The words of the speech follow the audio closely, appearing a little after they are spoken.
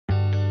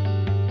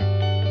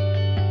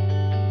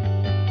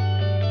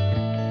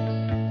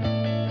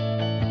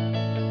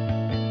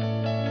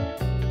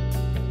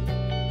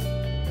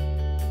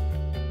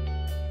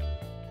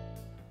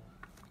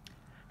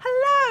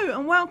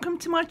welcome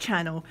to my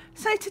channel.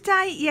 So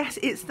today, yes,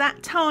 it's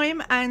that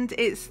time and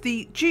it's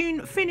the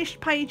June finished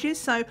pages,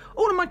 so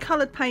all of my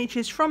coloured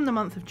pages from the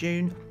month of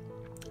June.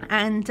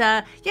 And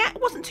yeah,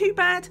 it wasn't too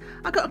bad.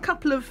 I got a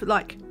couple of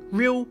like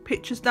real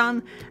pictures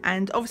done,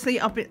 and obviously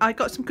I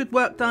got some good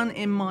work done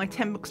in my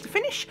 10 books to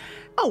finish.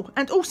 Oh,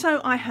 and also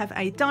I have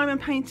a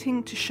diamond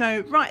painting to show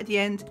right at the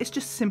end. It's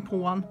just a simple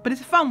one, but it's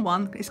a fun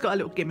one. It's got a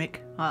little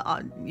gimmick.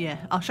 Yeah,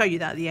 I'll show you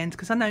that at the end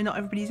because I know not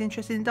everybody's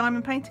interested in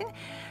diamond painting.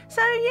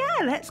 So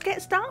yeah, let's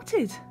get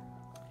started.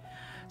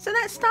 So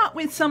let's start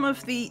with some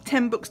of the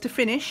 10 books to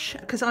finish,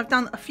 because I've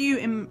done a few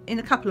in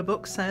a couple of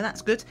books, so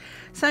that's good.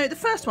 So the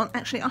first one,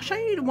 actually, I'll show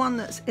you the one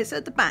it's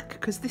at the back,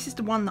 because this is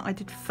the one that I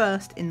did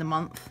first in the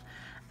month,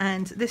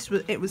 and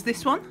it was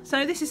this one.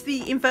 So this is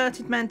the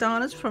inverted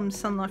mandalas from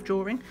Sunlife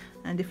Drawing,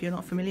 and if you're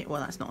not familiar,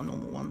 well, that's not a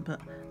normal one,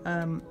 but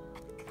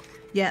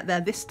yeah, they're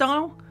this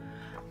style.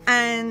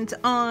 And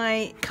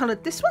I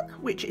coloured this one,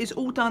 which is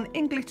all done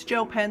in glitter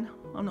gel pen.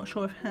 I'm not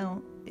sure of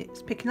how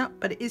it's picking up,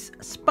 but it is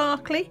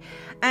sparkly,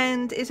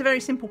 and it's a very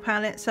simple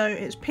palette, so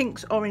it's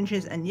pinks,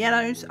 oranges and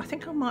yellows. I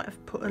think I might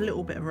have put a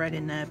little bit of red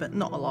in there, but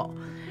not a lot.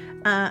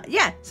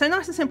 Yeah, so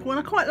nice and simple, and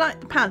I quite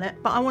like the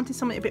palette, but I wanted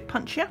something a bit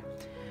punchier,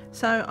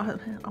 so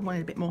I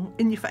wanted a bit more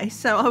in your face,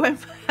 so I went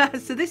for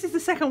so this is the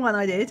second one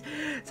I did.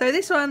 So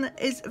this one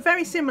is a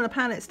very similar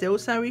palette still,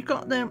 so we've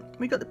got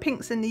the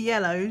pinks and the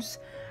yellows,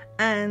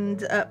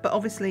 and but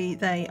obviously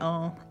they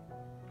are,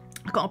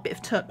 I've got a bit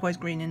of turquoise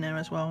green in there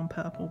as well, and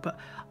purple, but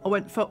I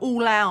went for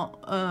all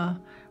out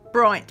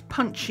bright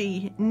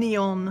punchy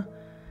neon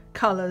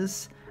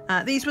colours.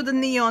 These were the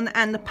neon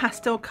and the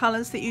pastel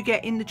colours that you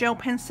get in the gel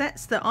pen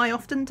sets that I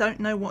often don't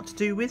know what to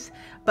do with,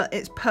 but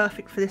it's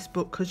perfect for this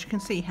book because you can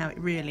see how it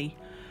really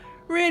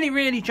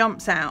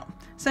jumps out.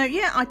 So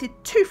yeah, I did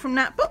 2 from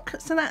that book,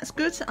 so that's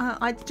good.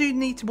 I do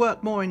need to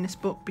work more in this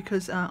book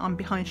because I'm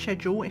behind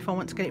schedule if I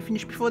want to get it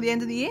finished before the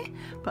end of the year,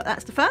 but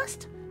that's the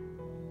first.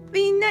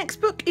 The next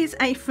book is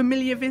a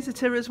familiar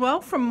visitor as well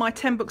from my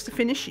 10 books to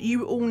finish.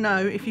 You all know,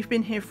 if you've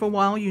been here for a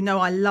while, you know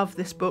I love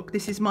this book.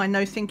 This is my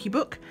No Thinky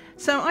book.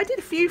 So I did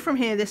a few from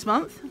here this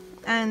month,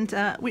 and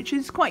which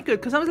is quite good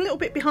because I was a little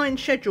bit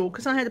behind schedule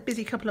because I had a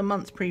busy couple of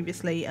months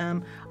previously.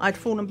 I'd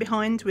fallen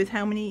behind with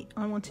how many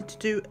I wanted to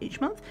do each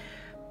month.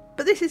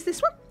 But this is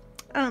this one.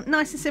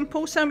 Nice and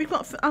simple. So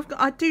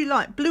I do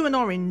like blue and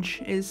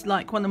orange is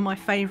like one of my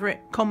favourite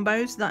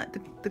combos. That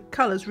the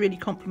colours really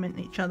complement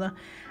each other.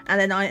 And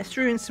then I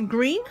threw in some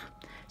green.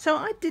 So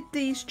I did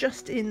these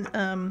just in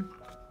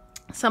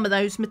some of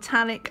those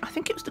metallic, I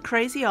think it was the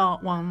Crazy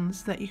Art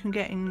ones that you can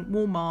get in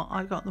Walmart.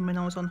 I got them when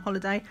I was on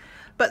holiday.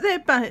 But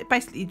they're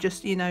basically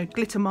just, you know,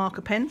 glitter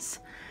marker pens.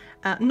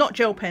 Not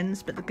gel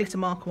pens, but the glitter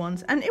marker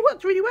ones. And it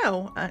worked really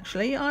well,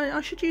 actually.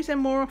 I should use them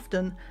more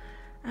often.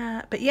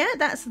 But yeah,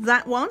 that's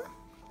that one.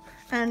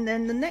 And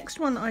then the next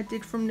one I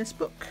did from this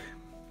book,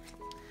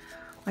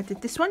 I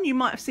did this one. You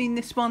might have seen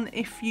this one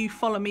if you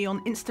follow me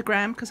on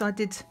Instagram, because I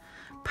did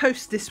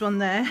post this one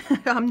there.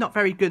 I'm not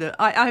very good at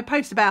I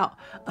post about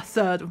a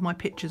third of my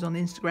pictures on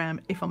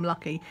Instagram if I'm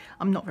lucky.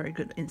 I'm not very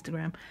good at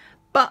Instagram,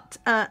 but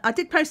I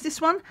did post this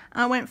one.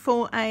 I went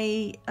for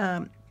a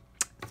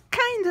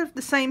kind of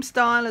the same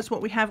style as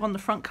what we have on the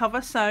front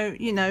cover, so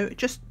you know,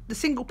 just the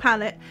single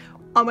palette.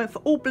 I went for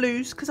all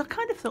blues because I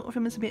kind of thought of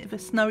him as a bit of a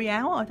snowy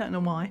owl. I don't know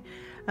why.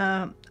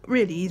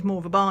 Really, he's more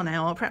of a barn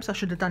owl. Perhaps I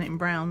should have done it in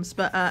browns,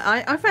 but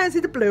I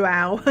fancied a blue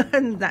owl,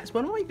 and that's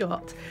what I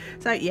got.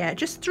 So yeah,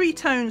 just 3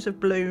 tones of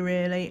blue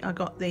really. I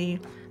got the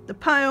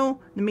pale,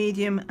 the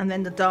medium, and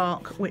then the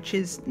dark, which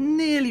is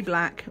nearly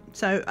black.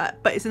 So,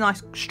 but it's a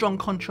nice strong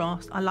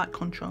contrast. I like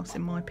contrast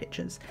in my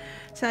pictures.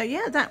 So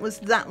yeah, that was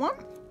that one.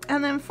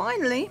 And then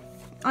finally,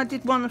 I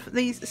did one of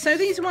these. So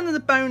these are one of the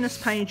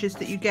bonus pages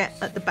that you get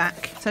at the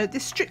back. So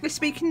this, strictly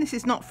speaking, this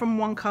is not from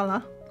one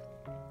colour.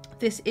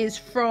 This is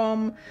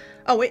from,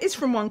 oh, it is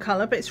from one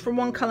colour, but it's from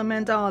One Colour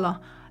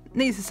Mandala.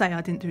 Needless to say,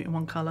 I didn't do it in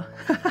one colour.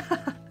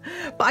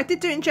 But I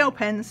did do it in gel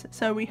pens,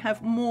 so we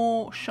have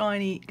more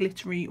shiny,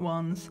 glittery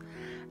ones.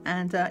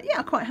 And yeah,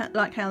 I quite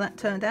like how that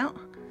turned out.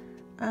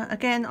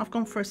 Again, I've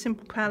gone for a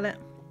simple palette.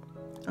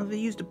 I've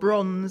used a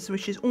bronze,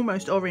 which is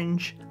almost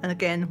orange, and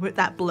again with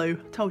that blue.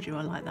 I told you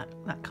I like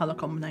that colour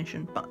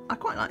combination, but I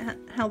quite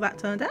like how that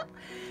turned out.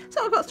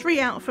 So I've got 3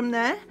 out from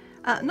there.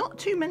 Not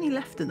too many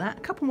left of that.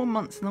 A couple more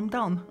months and I'm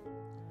done.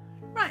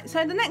 Right,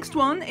 so the next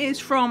one is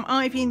from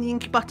Ivy and the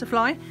Inky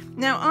Butterfly.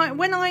 Now,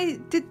 when I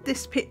did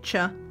this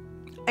picture,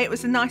 it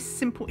was a nice,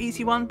 simple,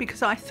 easy one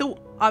because I thought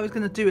I was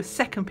going to do a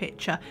second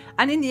picture,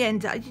 and in the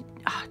end,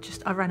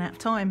 I ran out of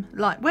time.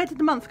 Like, where did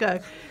the month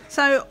go?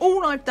 So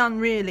all I've done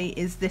really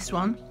is this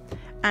one,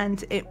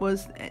 and it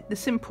was the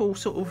simple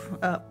sort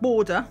of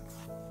border,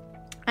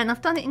 and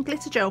I've done it in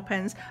glitter gel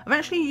pens. I've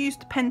actually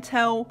used the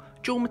Pentel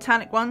dual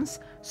metallic ones,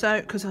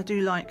 so because I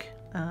do like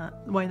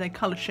the way they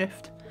colour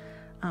shift.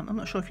 I'm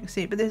not sure if you can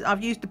see it, but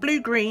I've used the blue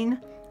green,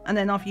 and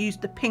then I've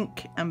used the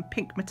pink and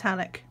pink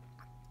metallic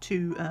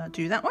to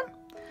do that one.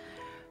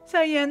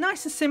 So yeah,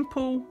 nice and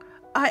simple.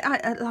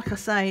 I like I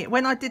say,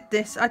 when I did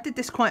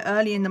this quite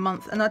early in the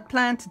month, and I'd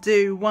planned to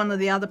do one of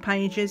the other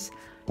pages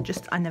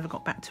just I never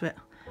got back to it.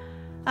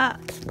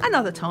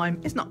 Another time,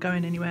 it's not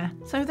going anywhere.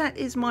 So that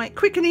is my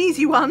quick and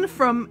easy one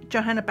from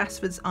Johanna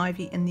Basford's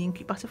Ivy and the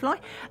Inky Butterfly.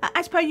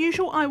 As per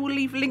usual, I will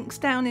leave links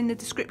down in the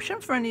description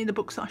for any of the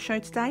books that I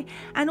showed today.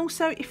 And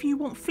also, if you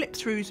want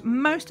flip-throughs,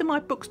 most of my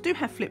books do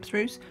have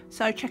flip-throughs,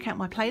 so check out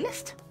my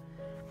playlist.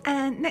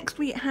 And next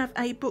we have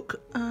a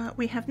book,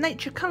 we have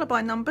Nature Colour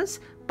by Numbers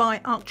by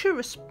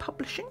Arcturus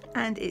Publishing,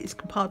 and it is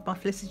compiled by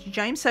Felicity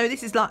James. So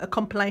this is like a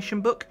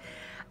compilation book,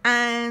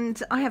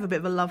 and I have a bit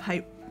of a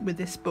love-hate with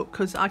this book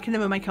because I can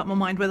never make up my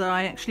mind whether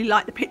I actually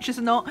like the pictures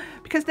or not,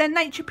 because they're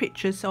nature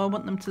pictures, so I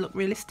want them to look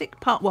realistic.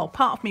 Part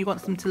of me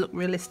wants them to look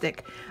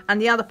realistic, and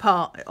the other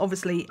part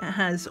obviously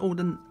has all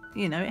the,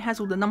 you know, it has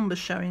all the numbers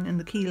showing and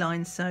the key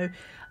lines, so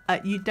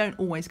you don't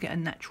always get a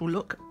natural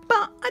look.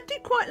 But I do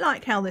quite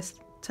like how this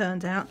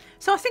turned out,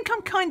 so I think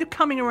I'm kind of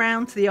coming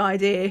around to the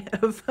idea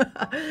of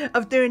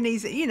of doing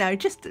these, you know,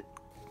 just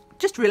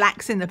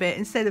relaxing a bit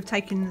instead of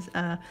taking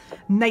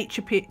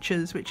nature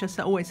pictures, which are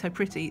always so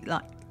pretty,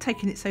 like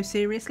taking it so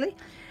seriously.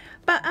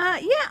 But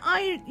yeah,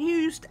 I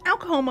used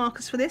alcohol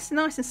markers for this,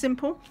 nice and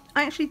simple.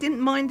 I actually didn't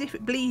mind if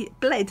it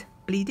bled,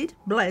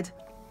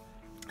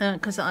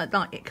 because I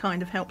like it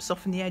kind of helps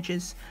soften the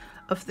edges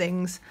of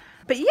things.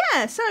 But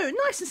yeah, so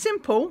nice and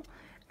simple,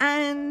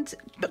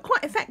 but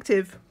quite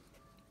effective.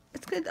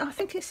 It's good. I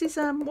think this is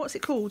what's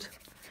it called?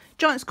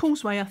 Giant's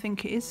Causeway, I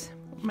think it is,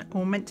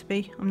 or meant to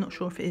be. I'm not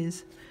sure if it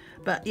is.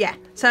 But yeah,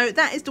 so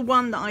that is the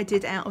one that I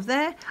did out of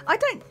there. I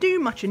don't do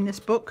much in this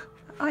book.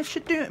 I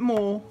should do it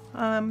more.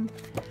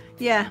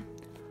 Yeah,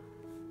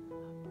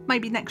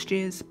 maybe next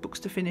year's books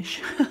to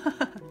finish.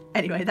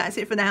 Anyway, that's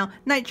it for now.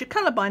 Nature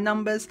Colour by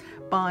Numbers,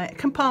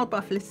 compiled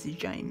by Felicity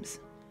James.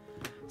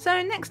 So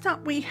next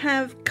up we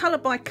have Colour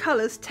by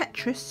Colours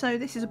Tetris. So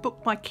this is a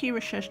book by Kira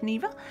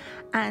Shashneva,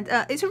 and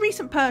it's a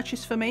recent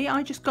purchase for me.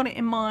 I just got it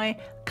in my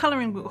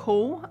colouring book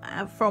haul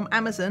from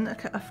Amazon a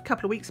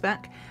couple of weeks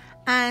back,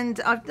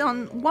 and I've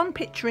done one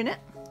picture in it,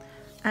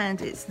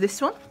 and it's this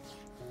one.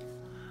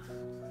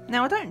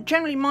 Now I don't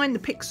generally mind the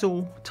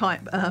pixel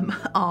type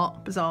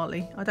art,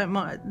 bizarrely. I don't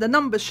mind. The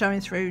numbers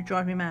showing through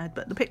drive me mad,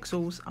 but the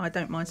pixels I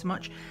don't mind so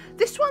much.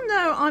 This one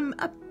though, I'm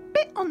a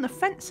bit on the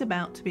fence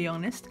about, to be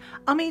honest.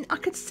 I mean, I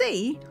could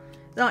see,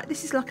 like,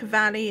 this is like a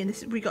valley, and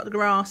we got the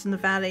grass and the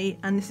valley,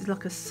 and this is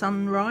like a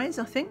sunrise,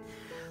 I think.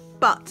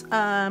 But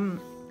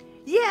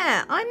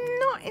yeah, I'm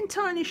not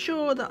entirely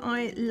sure that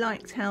I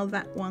liked how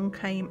that one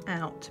came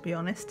out, to be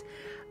honest.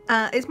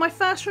 It's my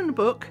first from the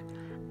book,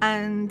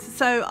 and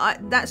so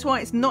that's why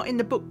it's not in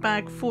the book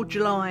bag for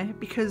July,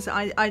 because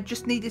I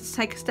just needed to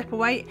take a step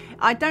away.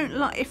 I don't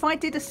like, if I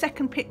did a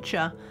second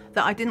picture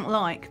that I didn't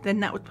like,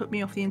 then that would put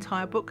me off the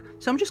entire book.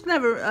 So I'm just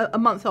going to have a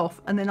month off,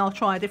 and then I'll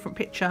try a different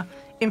picture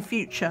in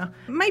future.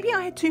 Maybe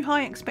I had too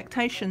high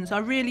expectations. I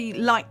really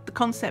liked the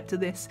concept of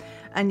this,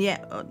 and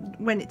yet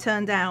when it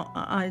turned out,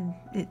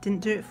 it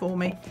didn't do it for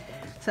me.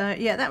 So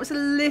yeah, that was a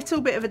little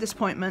bit of a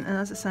disappointment. And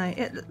as I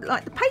say,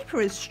 like, the paper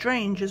is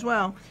strange as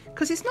well,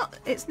 because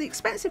it's the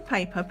expensive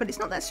paper, but it's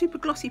not that super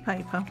glossy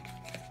paper.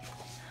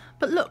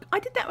 But look, I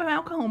did that with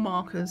alcohol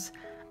markers,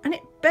 and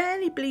it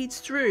barely bleeds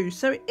through,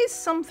 so it is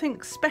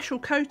something special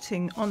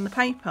coating on the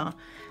paper.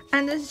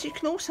 And as you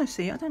can also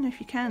see, I don't know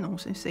if you can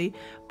also see,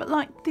 but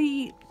like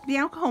the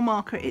alcohol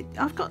marker,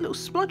 I've got little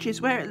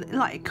splodges where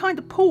it kind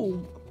of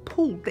pulled,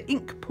 the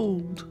ink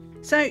pulled.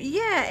 So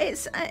yeah,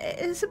 it's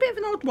a bit of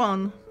an odd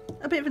one.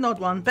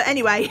 But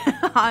anyway,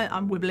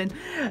 I'm wibbling.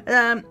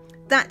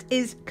 That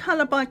is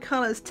Colour by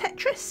Colours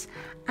Tetris,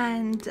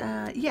 and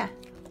yeah,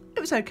 it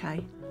was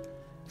okay.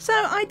 So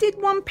I did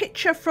one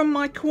picture from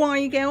my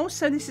Kawaii girl,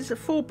 so this is a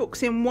 4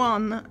 books in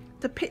one.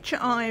 The picture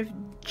I've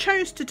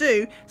chose to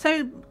do,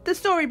 so the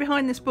story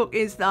behind this book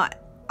is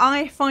that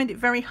I find it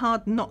very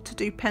hard not to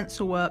do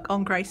pencil work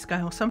on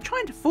Greyscale, so I'm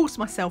trying to force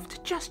myself to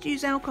just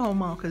use alcohol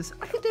markers.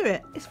 I can do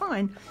it, it's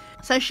fine.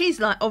 So she's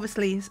like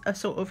obviously a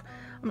sort of,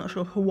 I'm not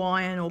sure,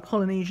 Hawaiian or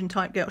Polynesian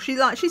type girl. She's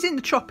in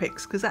the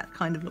tropics, because that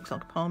kind of looks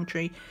like a palm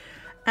tree.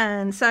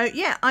 And so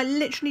yeah, I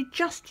literally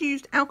just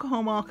used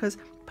alcohol markers,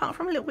 apart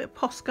from a little bit of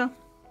Posca,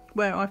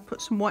 where I've put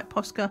some white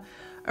Posca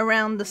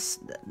around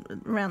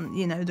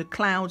you know, the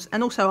clouds.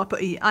 And also I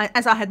put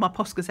as I had my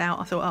Poscas out,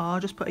 I thought, oh,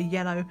 I'll just put a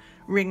yellow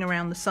ring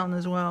around the sun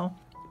as well.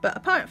 But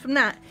apart from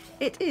that,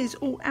 it is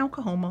all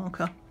alcohol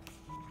marker,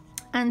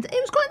 and it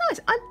was quite nice.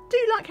 I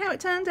do like how it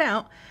turned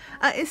out.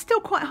 It's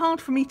still quite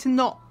hard for me to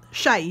not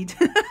shade.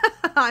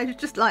 I was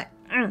just like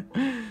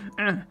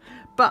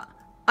but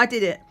I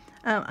did it.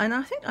 And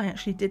I think I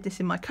actually did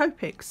this in my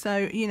Copics,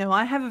 so you know,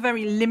 I have a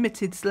very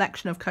limited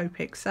selection of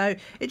Copics, so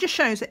it just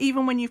shows that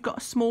even when you've got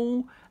a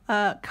small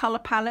colour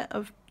palette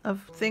of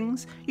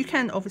things, you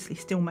can obviously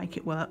still make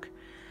it work.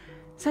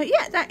 So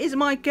yeah, that is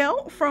my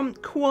girl from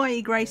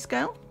Kawaii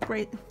Greyscale,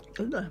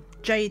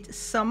 Jade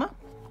Summer.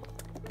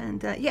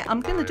 And yeah,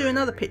 I'm going to do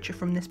another picture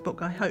from this book,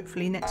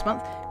 hopefully next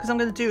month, because I'm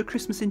going to do a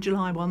Christmas in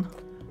July one.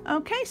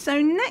 Okay, so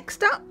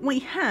next up we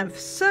have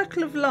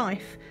Circle of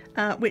Life,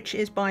 which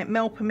is by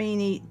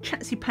Melpomeni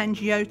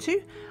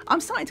Chatzipanagiotou.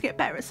 I'm starting to get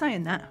better at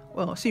saying that.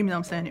 Well, assuming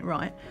I'm saying it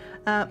right.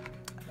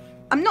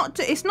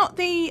 it's not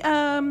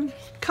the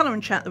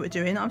colouring chat that we're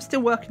doing. I'm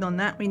still working on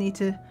that. We need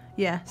to,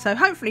 yeah, so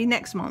hopefully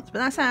next month, but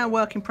that's our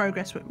work in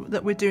progress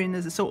that we're doing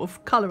as a sort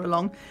of colour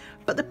along.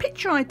 But the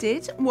picture I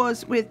did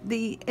was with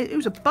it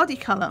was a buddy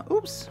colour.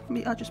 Oops,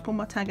 I just pulled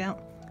my tag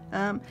out.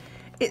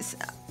 It's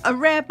a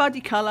rare buddy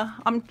colour.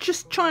 I'm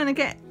just trying to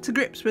get to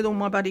grips with all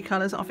my buddy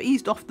colours. I've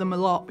eased off them a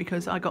lot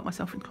because I got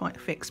myself in quite a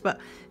fix. But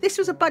this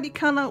was a buddy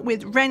colour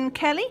with Ren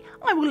Kelly.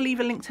 I will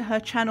leave a link to her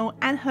channel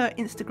and her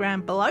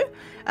Instagram below.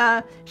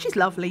 She's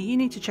lovely. You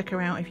need to check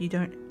her out if you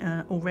don't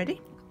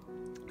already.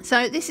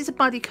 So this is a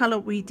buddy colour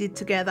we did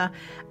together.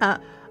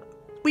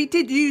 We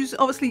did use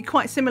obviously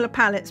quite similar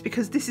palettes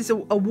because this is a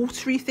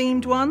watery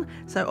themed one.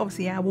 So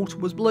obviously our water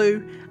was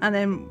blue, and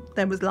then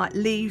there was like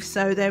leaves.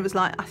 So there was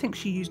like, I think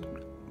she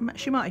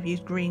might have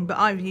used green, but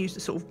I've used a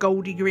sort of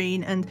goldy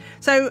green. And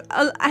so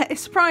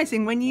it's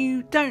surprising when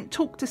you don't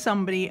talk to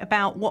somebody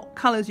about what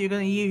colours you're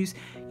going to use,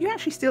 you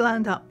actually still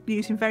end up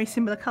using very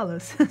similar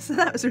colours. So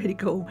that was really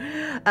cool.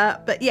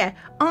 But yeah,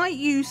 I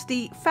used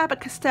the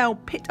Faber-Castell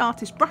Pit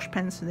Artist brush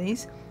pens for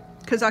these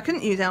because I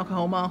couldn't use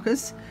alcohol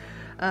markers.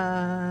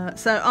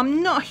 So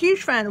I'm not a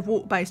huge fan of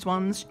water-based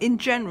ones in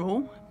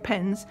general,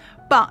 pens,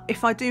 but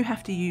if I do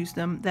have to use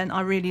them, then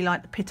I really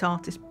like the Pit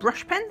Artist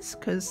brush pens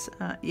because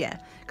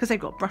they've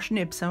got brush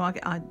nibs, so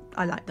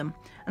I like them.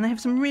 And they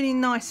have some really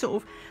nice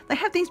sort of, they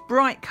have these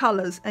bright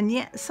colours, and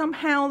yet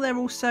somehow they're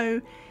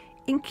also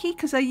inky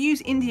because they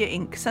use India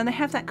ink, so they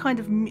have that kind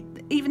of,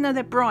 even though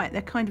they're bright,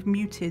 they're kind of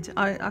muted.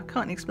 I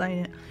can't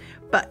explain it.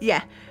 But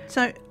yeah,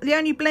 so the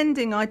only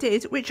blending I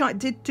did, which I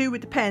did do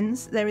with the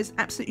pens, there is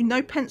absolutely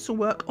no pencil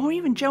work or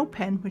even gel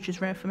pen, which is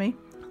rare for me.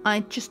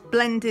 I just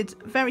blended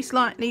very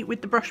slightly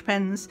with the brush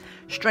pens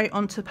straight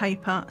onto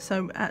paper.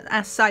 So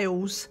our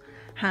sails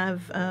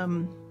have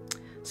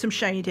some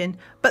shading,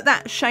 but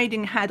that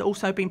shading had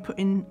also been put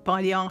in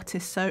by the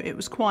artist, so it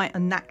was quite a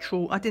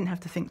natural. I didn't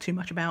have to think too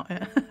much about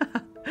it.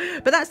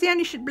 But that's the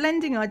only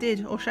blending I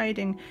did, or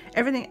shading.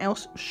 Everything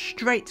else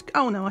straight.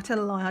 Oh no, I tell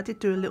a lie. I did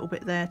do a little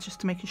bit there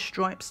just to make his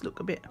stripes look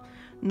a bit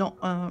not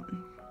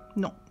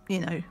you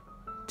know,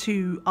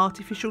 too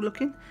artificial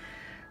looking.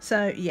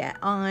 So yeah,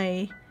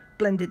 I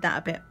blended that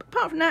a bit. But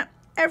apart from that,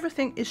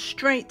 everything is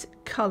straight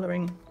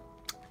colouring.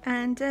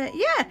 And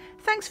yeah,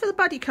 thanks for the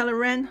buddy colour,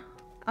 Ren.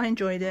 I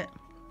enjoyed it.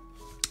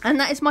 And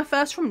that is my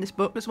first from this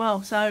book as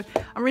well. So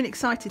I'm really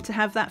excited to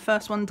have that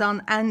first one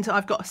done, and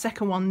I've got a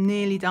second one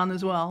nearly done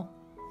as well.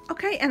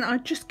 Okay, and I'll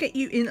just get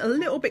you in a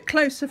little bit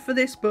closer for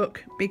this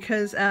book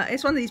because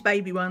it's one of these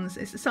baby ones.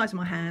 It's the size of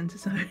my hand,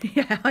 so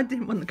yeah, I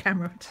didn't want the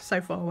camera so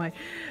far away.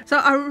 So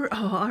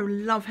I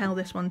love how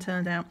this one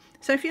turned out.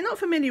 So if you're not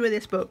familiar with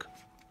this book,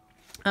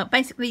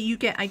 basically you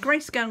get a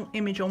grayscale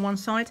image on one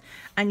side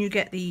and you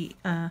get the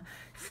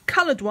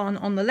coloured one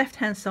on the left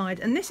hand side,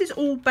 and this is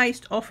all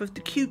based off of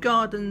the Kew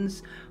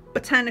Gardens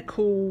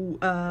botanical,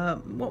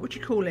 what would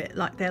you call it,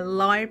 like their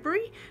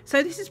library.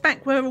 So this is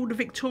back where all the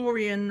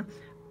Victorian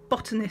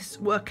botanists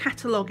were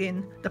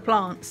cataloguing the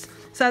plants,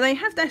 so they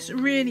have this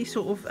really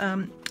sort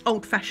of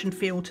old-fashioned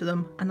feel to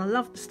them, and I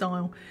love the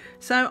style.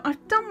 So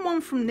I've done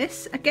one from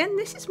this. Again,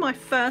 this is my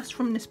first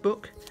from this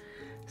book,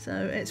 so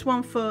it's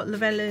one for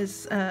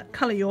Lavella's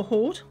Colour Your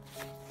Hoard,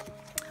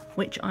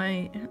 which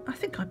I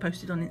think I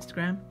posted on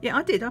Instagram. Yeah,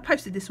 I did. I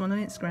posted this one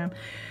on Instagram.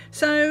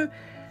 So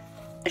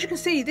as you can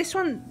see, this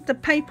one, the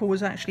paper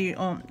was actually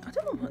on, I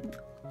don't know,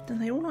 are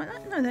they all like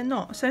that? No, they're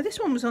not. So this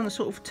one was on a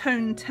sort of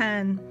tone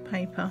tan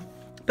paper,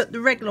 but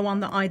the regular one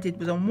that I did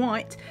was on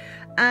white,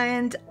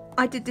 and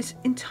I did this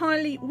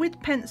entirely with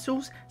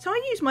pencils. So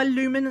I used my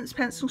luminance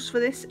pencils for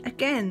this.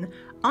 Again,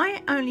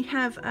 I only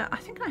have, I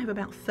think I have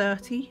about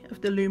 30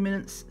 of the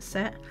luminance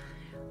set.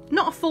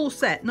 Not a full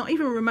set, not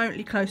even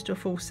remotely close to a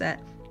full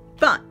set,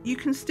 but you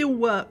can still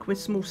work with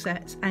small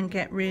sets and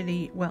get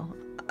really, well,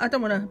 I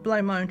don't want to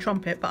blow my own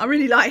trumpet, but I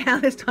really like how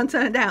this one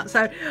turned out.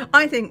 So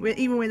I think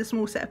even with a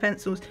small set of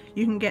pencils,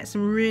 you can get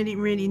some really,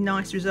 really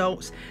nice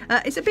results.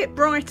 It's a bit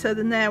brighter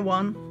than their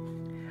one.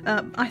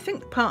 I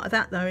think part of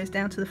that though is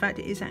down to the fact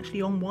it is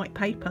actually on white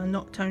paper,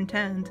 not tone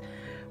tanned.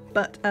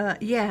 But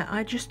yeah,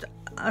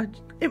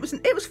 it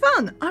was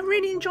fun. I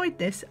really enjoyed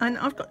this, and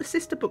I've got the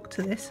sister book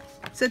to this.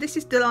 So this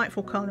is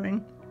Delightful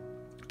Colouring.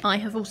 I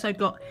have also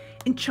got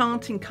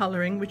Enchanting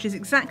Colouring, which is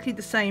exactly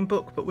the same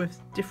book but with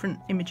different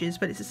images,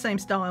 but it's the same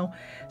style.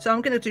 So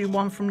I'm going to do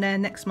one from there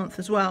next month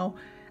as well.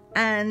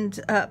 And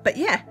but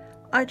yeah,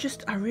 I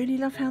really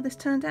love how this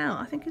turned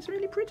out. I think it's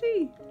really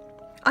pretty.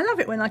 I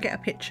love it when I get a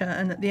picture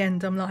and at the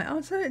end I'm like,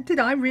 oh, so did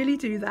I really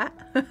do that?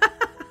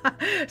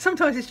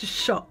 Sometimes it's just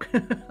shock.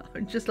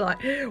 I'm just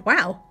like,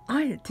 wow,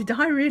 did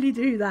I really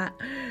do that?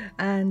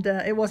 And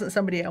it wasn't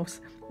somebody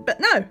else.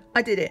 But no,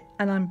 I did it,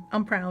 and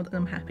I'm proud and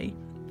I'm happy.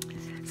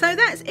 So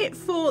that's it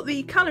for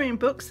the colouring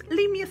books.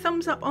 Leave me a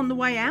thumbs up on the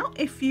way out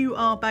if you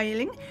are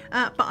bailing.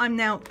 But I'm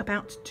now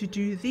about to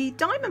do the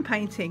diamond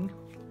painting.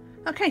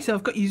 Okay, so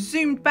I've got you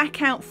zoomed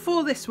back out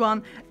for this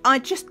one. I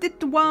just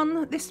did the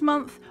one this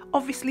month.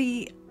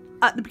 Obviously,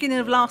 at the beginning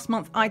of last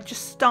month, I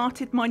just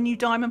started my new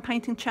diamond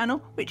painting channel,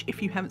 which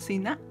if you haven't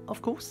seen that,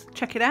 of course,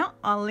 check it out.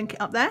 I'll link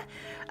it up there.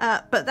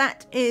 But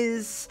that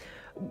is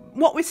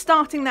what we're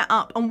starting that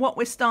up, and what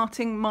we're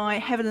starting my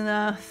Heaven and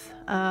Earth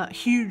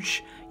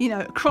huge, you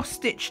know, cross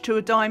stitch to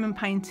a diamond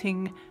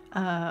painting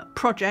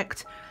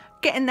project.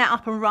 Getting that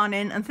up and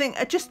running, and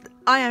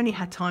I only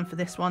had time for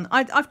this one.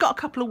 I've got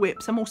a couple of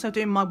whips. I'm also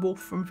doing my wolf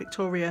from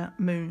Victoria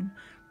Moon,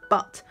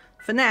 but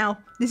for now,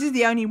 this is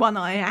the only one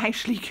I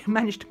actually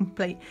managed to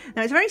complete.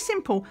 Now, it's very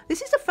simple.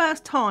 This is the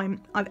first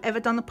time I've ever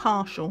done a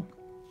partial.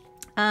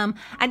 And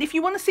if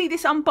you want to see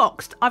this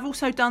unboxed, I've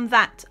also done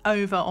that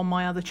over on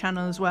my other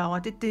channel as well. I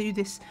did do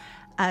this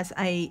as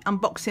a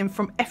unboxing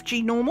from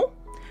FG Normal,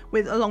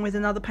 along with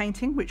another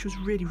painting, which was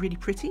really, really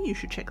pretty. You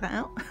should check that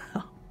out.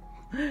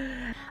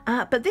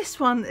 But this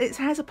one, it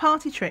has a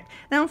party trick.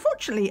 Now,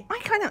 unfortunately, I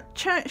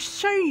cannot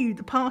show you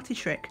the party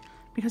trick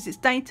because it's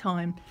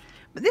daytime.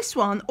 But this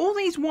one, all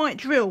these white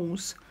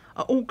drills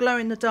are all glow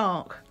in the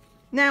dark.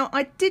 Now,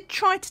 I did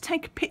try to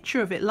take a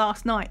picture of it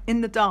last night in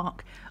the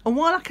dark, and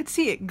while I could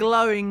see it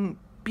glowing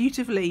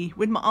beautifully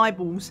with my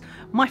eyeballs,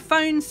 my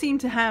phone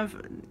seemed to have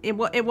it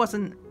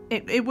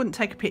wouldn't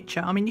take a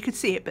picture. I mean, you could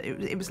see it, but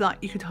it was like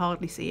you could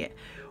hardly see it,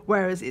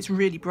 whereas it's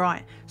really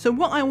bright. So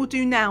what I will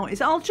do now is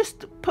I'll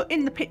just put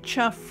in the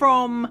picture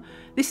from,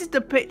 this is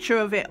the picture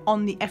of it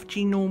on the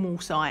FG Normal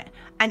site,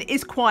 and it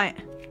is quite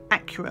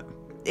accurate.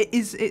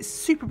 It's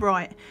super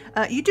bright.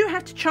 You do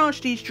have to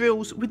charge these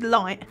drills with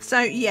light,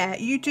 so yeah,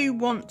 you do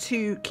want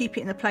to keep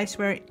it in a place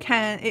where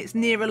it's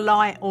near a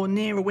light or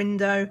near a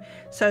window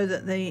so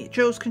that the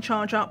drills can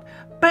charge up.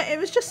 But it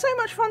was just so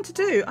much fun to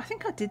do. I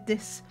think I did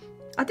this,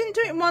 I didn't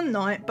do it in one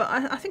night, but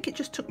I think it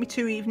just took me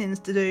 2 evenings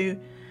to do,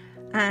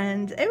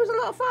 and it was a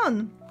lot of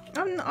fun.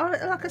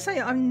 Like I say,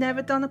 I've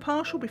never done a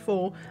partial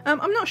before.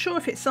 I'm not sure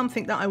if it's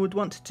something that I would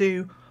want to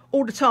do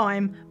all the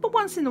time, but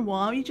once in a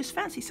while you just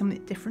fancy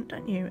something different,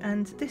 don't you?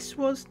 And this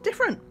was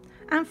different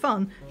and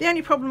fun. The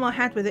only problem I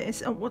had with it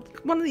is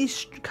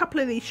couple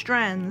of these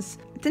strands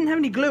didn't have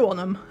any glue on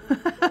them.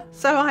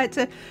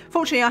 So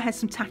fortunately I had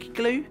some tacky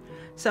glue,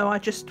 so I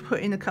just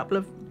put in a couple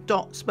of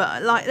dots,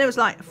 but there was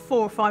like 4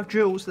 or 5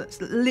 drills that's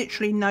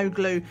literally no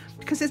glue,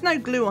 because there's no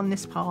glue on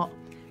this part.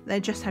 They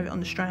just have it on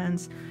the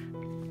strands.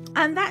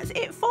 And that's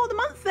it for the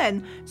month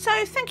then. So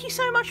thank you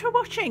so much for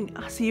watching.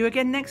 I'll see you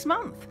again next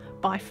month.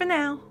 Bye for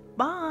now.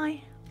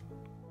 Bye.